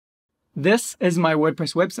This is my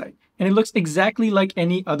WordPress website, and it looks exactly like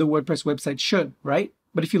any other WordPress website should, right?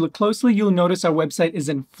 But if you look closely, you'll notice our website is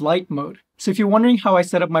in flight mode. So if you're wondering how I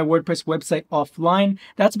set up my WordPress website offline,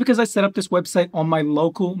 that's because I set up this website on my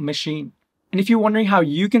local machine. And if you're wondering how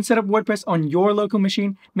you can set up WordPress on your local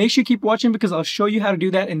machine, make sure you keep watching because I'll show you how to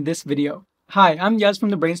do that in this video. Hi, I'm Yaz from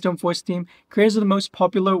the Brainstorm Force team, creators of the most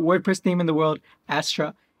popular WordPress theme in the world,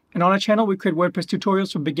 Astra. And on our channel, we create WordPress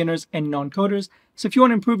tutorials for beginners and non-coders. So if you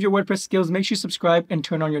want to improve your WordPress skills, make sure you subscribe and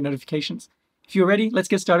turn on your notifications. If you're ready, let's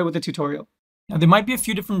get started with the tutorial. Now, there might be a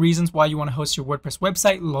few different reasons why you want to host your WordPress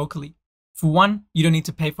website locally. For one, you don't need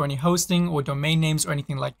to pay for any hosting or domain names or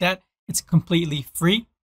anything like that. It's completely free.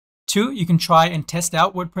 Two, you can try and test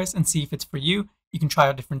out WordPress and see if it's for you. You can try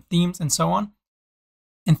out different themes and so on.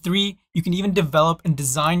 And three, you can even develop and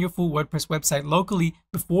design your full WordPress website locally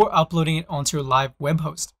before uploading it onto your live web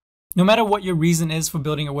host. No matter what your reason is for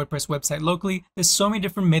building a WordPress website locally, there's so many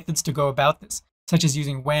different methods to go about this, such as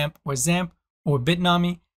using WAMP or XAMPP or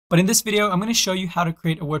Bitnami. But in this video, I'm going to show you how to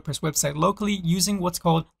create a WordPress website locally using what's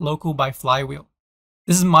called Local by Flywheel.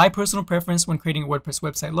 This is my personal preference when creating a WordPress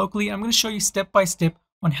website locally. And I'm going to show you step by step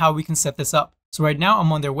on how we can set this up. So right now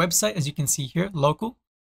I'm on their website, as you can see here, local,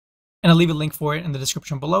 and I'll leave a link for it in the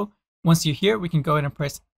description below. Once you're here, we can go ahead and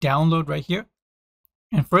press download right here.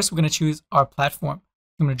 And first we're going to choose our platform.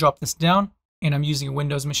 I'm going to drop this down, and I'm using a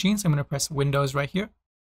Windows machine, so I'm going to press Windows right here.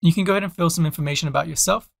 You can go ahead and fill some information about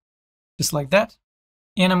yourself, just like that.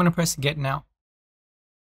 And I'm going to press Get Now.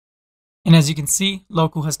 And as you can see,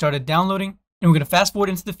 Local has started downloading, and we're going to fast forward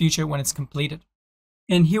into the future when it's completed.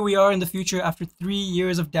 And here we are in the future after 3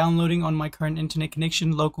 years of downloading on my current internet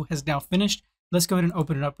connection. Local has now finished. Let's go ahead and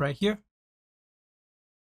open it up right here.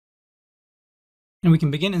 And we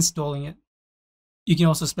can begin installing it. You can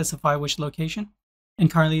also specify which location. And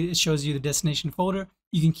currently it shows you the destination folder.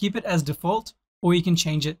 You can keep it as default, or you can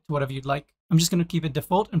change it to whatever you'd like. I'm just going to keep it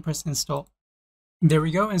default and press install. And there we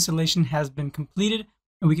go. Installation has been completed,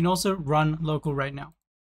 and we can also run Local right now.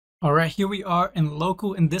 All right, here we are in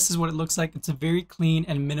Local, and this is what it looks like. It's a very clean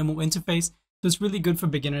and minimal interface, so it's really good for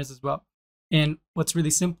beginners as well. And what's really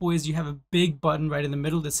simple is you have a big button right in the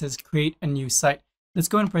middle that says create a new site. Let's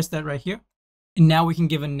go and press that right here. And now we can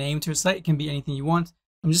give a name to a site. It can be anything you want.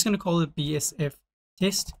 I'm just going to call it BSF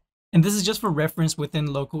Test. And this is just for reference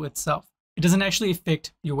within Local itself. It doesn't actually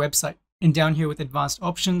affect your website. And down here with advanced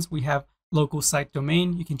options, we have local site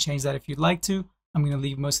domain. You can change that if you'd like to. I'm going to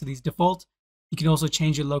leave most of these default. You can also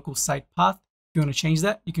change your local site path. If you want to change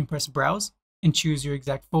that, you can press browse and choose your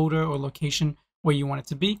exact folder or location where you want it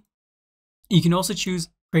to be. You can also choose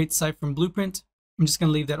create site from blueprint. I'm just going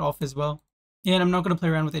to leave that off as well. And I'm not going to play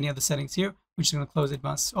around with any other settings here. We're just going to close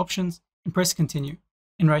advanced options and press continue.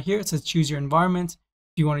 And right here, it says choose your environment.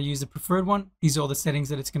 If you want to use the preferred one, these are all the settings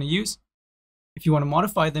that it's going to use. If you want to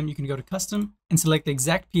modify them, you can go to custom and select the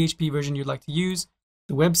exact PHP version you'd like to use,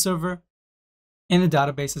 the web server, and the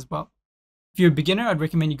database as well. If you're a beginner, I'd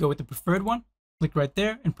recommend you go with the preferred one. Click right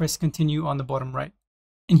there and press continue on the bottom right.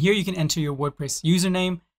 And here you can enter your WordPress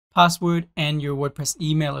username, password, and your WordPress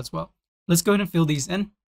email as well. Let's go ahead and fill these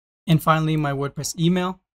in. And finally, my WordPress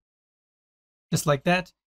email, just like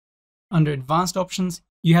that. Under advanced options,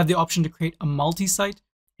 you have the option to create a multi-site.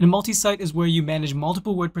 And a multi-site is where you manage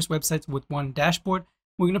multiple WordPress websites with one dashboard.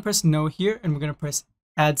 We're going to press no here, and we're going to press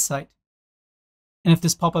add site. And if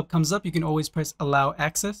this pop-up comes up, you can always press allow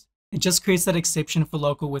access. It just creates that exception for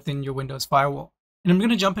Local within your Windows firewall. And I'm going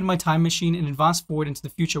to jump in my time machine and advance forward into the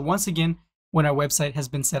future once again when our website has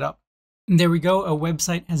been set up. And there we go. Our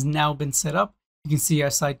website has now been set up. You can see our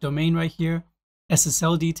site domain right here,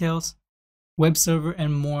 SSL details, web server,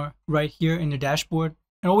 and more right here in your dashboard.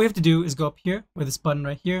 And all we have to do is go up here with this button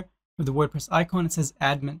right here with the WordPress icon. It says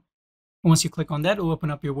admin. And once you click on that, it will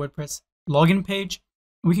open up your WordPress login page.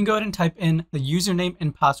 And we can go ahead and type in the username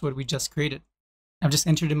and password we just created. I've just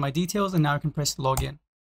entered in my details, and now I can press login.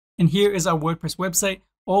 And here is our WordPress website,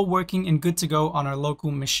 all working and good to go on our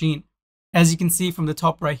local machine. As you can see from the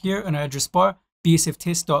top right here in our address bar,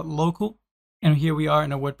 bsftest.local. And here we are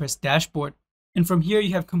in our WordPress dashboard. And from here,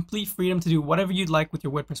 you have complete freedom to do whatever you'd like with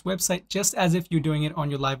your WordPress website, just as if you're doing it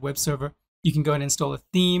on your live web server. You can go ahead and install a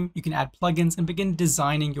theme, you can add plugins, and begin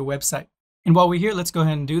designing your website. And while we're here, let's go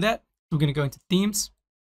ahead and do that. We're going to go into themes,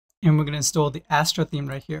 and we're going to install the Astra theme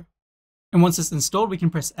right here. And once it's installed, we can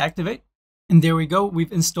press activate. And there we go.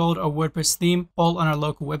 We've installed our WordPress theme all on our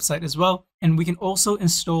local website as well. And we can also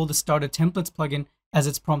install the starter templates plugin as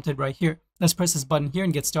it's prompted right here. Let's press this button here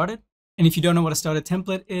and get started. And if you don't know what a starter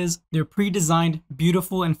template is, they're pre-designed,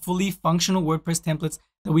 beautiful, and fully functional WordPress templates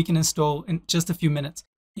that we can install in just a few minutes.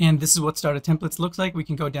 And this is what starter templates looks like. We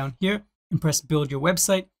can go down here and press build your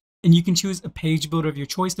website. and you can choose a page builder of your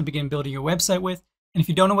choice to begin building your website with. And if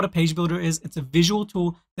you don't know what a page builder is, it's a visual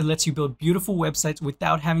tool that lets you build beautiful websites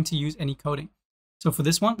without having to use any coding. So for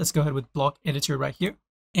this one, let's go ahead with Block Editor right here.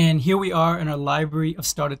 And here we are in our library of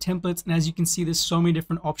starter templates. And as you can see, there's so many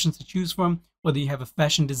different options to choose from, whether you have a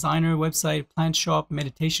fashion designer website, plant shop,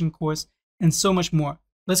 meditation course, and so much more.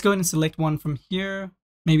 Let's go ahead and select one from here.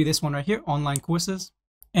 Maybe this one right here, online courses.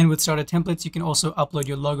 And with starter templates, you can also upload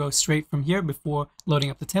your logo straight from here before loading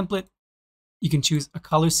up the template. You can choose a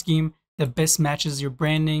color scheme that best matches your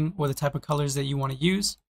branding or the type of colors that you want to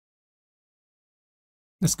use.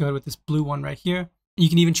 Let's go ahead with this blue one right here. You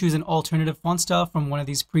can even choose an alternative font style from one of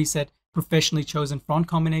these preset professionally chosen font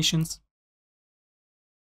combinations.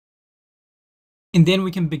 And then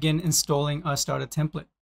we can begin installing our starter template.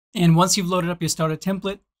 And once you've loaded up your starter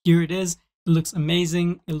template, here it is. It looks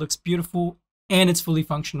amazing, it looks beautiful, and it's fully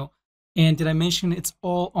functional. And did I mention it's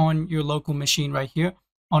all on your local machine right here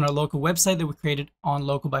on our local website that we created on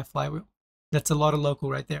Local by Flywheel. That's a lot of local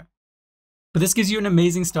right there. But this gives you an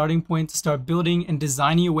amazing starting point to start building and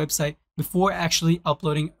designing your website before actually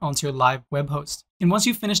uploading onto your live web host. And once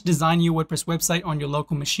you've finished designing your WordPress website on your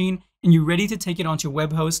local machine and you're ready to take it onto your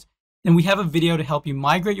web host, then we have a video to help you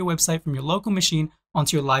migrate your website from your local machine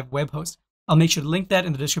onto your live web host. I'll make sure to link that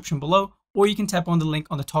in the description below, or you can tap on the link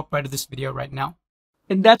on the top right of this video right now.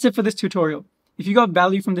 And that's it for this tutorial. If you got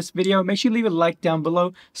value from this video, make sure you leave a like down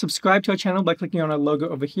below, subscribe to our channel by clicking on our logo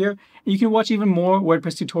over here, and you can watch even more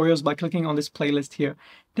WordPress tutorials by clicking on this playlist here.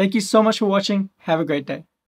 Thank you so much for watching. Have a great day.